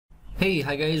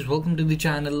Hi guys, welcome to the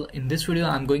channel. In this video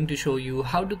I'm going to show you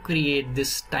how to create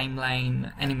this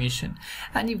timeline animation,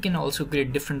 and you can also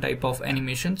create different type of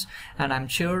animations, and I'm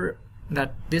sure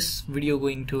that this video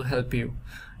going to help you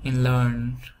in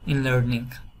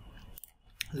learning.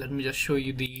 Let me just show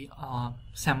you the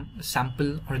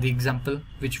sample or the example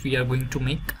which we are going to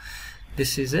make.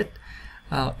 This is it.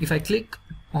 If I click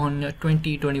on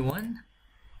 2021,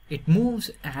 it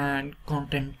moves and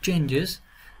content changes,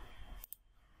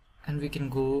 and we can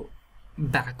go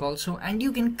back also, and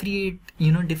you can create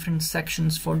different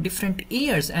sections for different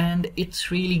years, and it's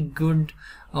really good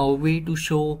way to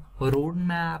show a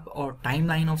roadmap or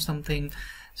timeline of something.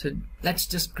 So let's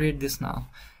just create this now.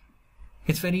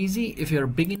 It's very easy. If you're a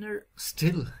beginner,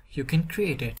 still you can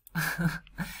create it.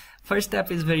 First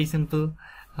step is very simple.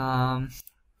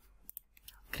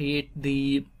 Create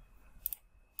the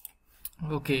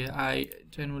I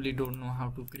genuinely don't know how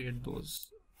to create those.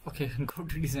 Okay, go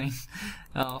to design.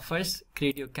 First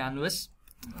create your canvas.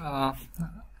 I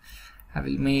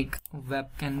will make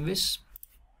web canvas.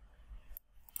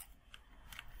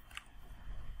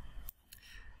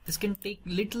 This can take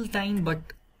little time,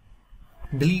 but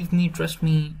believe me, trust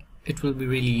me, it will be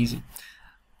really easy.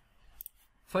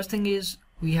 First thing is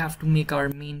we have to make our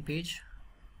main page.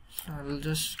 So I will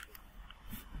just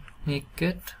make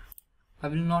it. I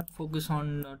will not focus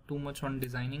on too much on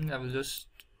designing. I will just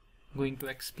going to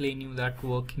explain you that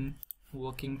working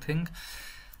thing.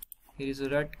 Here is a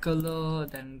red color,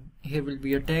 then here will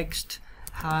be a text.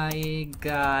 Hi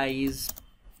guys,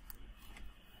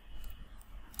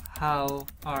 how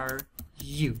are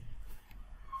you?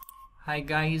 Hi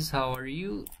guys, how are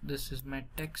you? This is my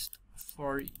text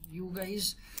for you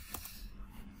guys.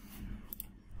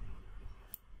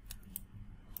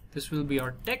 This will be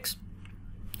our text.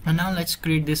 And now let's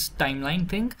create this timeline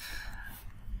thing.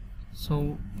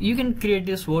 So you can create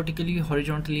this vertically,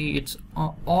 horizontally, it's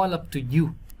all up to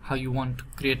you how you want to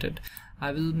create it.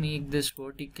 I will make this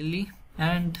vertically,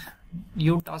 and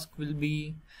your task will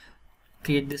be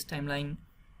create this timeline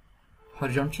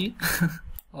horizontally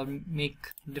or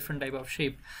make different type of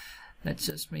shape. Let's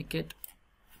just make it.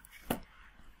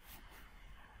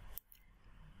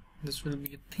 This will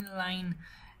be a thin line,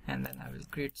 and then I will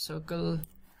create circle.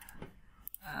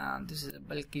 This is a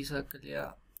bulky circle,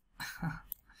 yeah.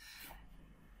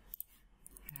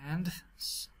 And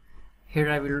here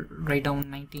I will write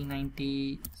down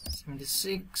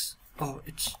 1976. Oh,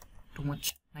 it's too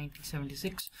much.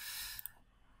 1976.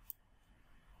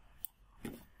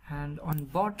 And on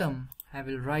bottom I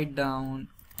will write down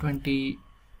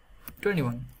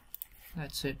 2021.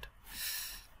 That's it.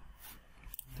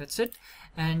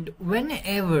 And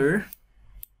whenever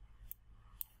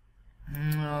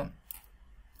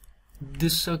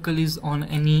this circle is on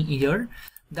any year,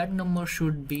 that number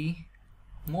should be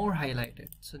more highlighted.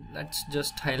 So let's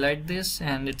just highlight this,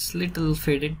 and it's little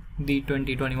faded, the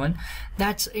 2021.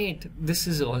 That's it. This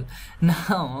is all.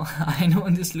 Now I know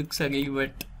this looks ugly,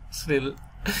 but still.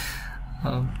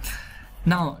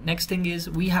 Now next thing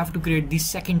is we have to create the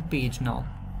second page now.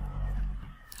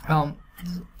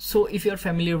 So if you're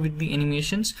familiar with the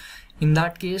animations, in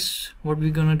that case what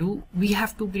we're gonna do, we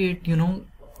have to create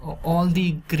all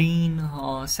the green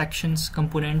sections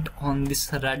component on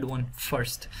this red one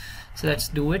first. So let's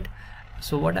do it.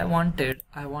 So what I wanted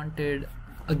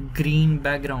a green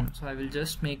background, so I will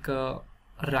just make a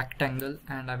rectangle,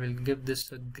 and I will give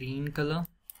this a green color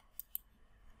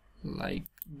like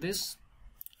this,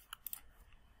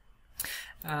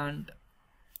 and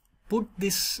put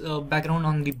this background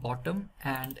on the bottom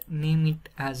and name it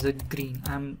as a green.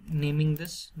 I'm naming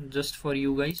this just for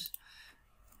you guys.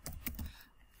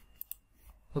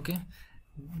 Okay,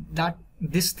 that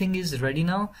this thing is ready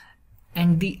now.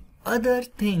 And the other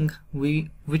thing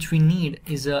which we need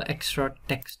is a extra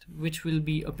text which will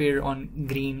be appear on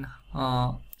green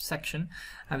section.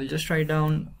 I will just write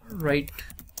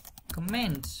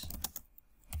comments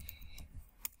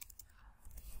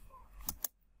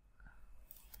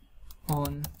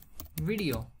on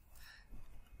video.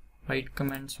 Write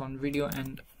comments on video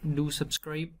and do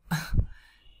subscribe.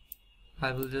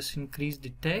 I will just increase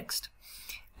the text,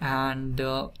 and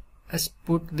let's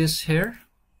put this here.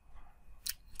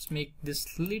 Let's make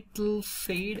this little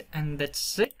fade, and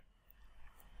that's it.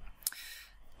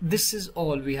 This is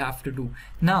all we have to do.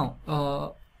 Now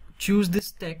choose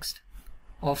this text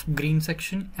of green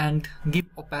section and give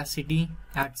opacity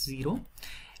at 0,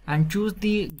 and choose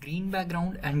the green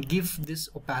background and give this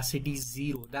opacity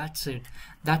 0. That's it.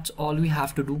 That's all we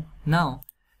have to do. Now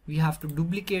we have to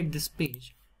duplicate this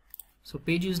page. So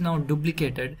page is now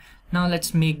duplicated. Now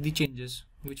let's make the changes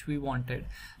which we wanted.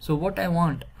 So what I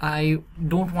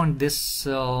don't want this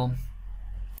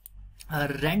a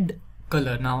red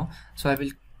color now. So I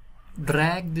will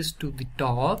drag this to the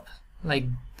top like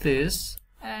this,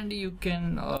 and you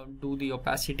can do the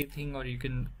opacity thing, or you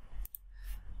can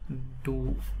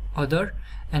do other.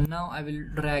 And now I will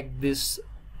drag this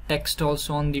text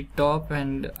also on the top,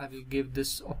 and I will give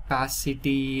this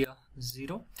opacity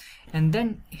 0. And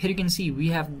then here you can see we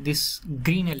have this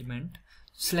green element.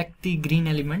 Select the green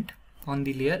element on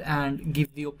the layer and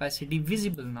give the opacity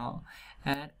visible now,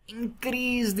 and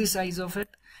increase the size of it.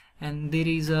 And there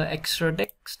is a extra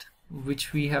text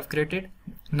which we have created.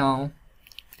 Now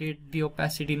create the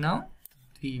opacity now,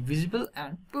 the visible,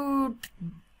 and put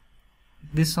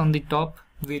this on the top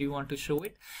where you want to show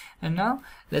it. And now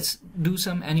let's do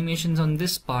some animations on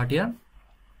this part here.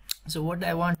 So what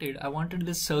I wanted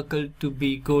this circle to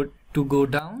go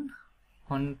down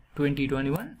on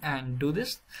 2021, and do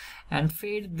this and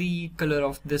fade the color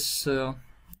of this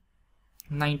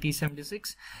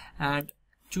 9076, and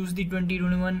choose the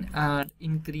 2021 and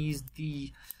increase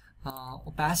the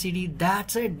opacity.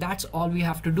 That's it. That's all we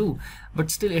have to do.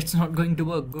 But still it's not going to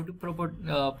work. Go to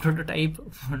prototype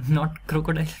not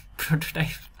crocodile,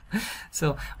 prototype.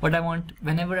 So what I want,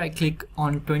 whenever I click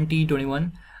on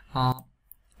 2021, I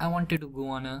want it to go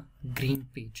on a green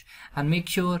page, and make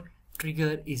sure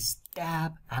trigger is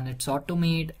tab and it's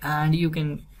automate, and you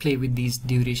can play with these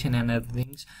duration and other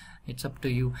things. It's up to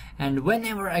you. And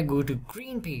whenever I go to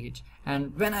green page,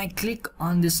 and when I click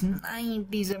on this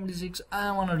 9076,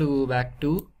 I want to go back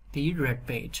to the red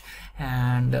page,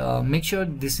 and make sure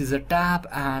this is a tab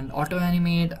and auto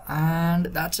animate, and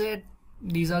that's it.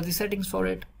 These are the settings for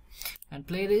it. And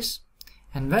play this,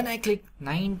 and when I click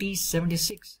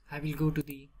 9076, I will go to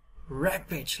the red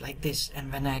page like this,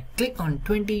 and when I click on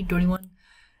 2021,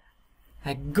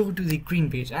 I go to the green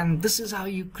page. And this is how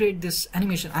you create this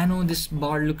animation. I know this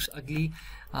bar looks ugly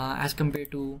as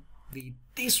compared to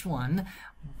this one,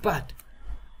 but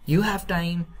you have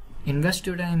time, invest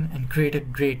your time and create a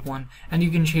great one, and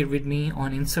you can share with me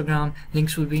on Instagram.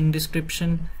 Links will be in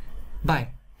description. Bye.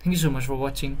 Thank you so much for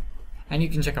watching, and you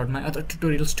can check out my other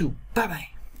tutorials too. Bye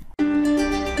bye.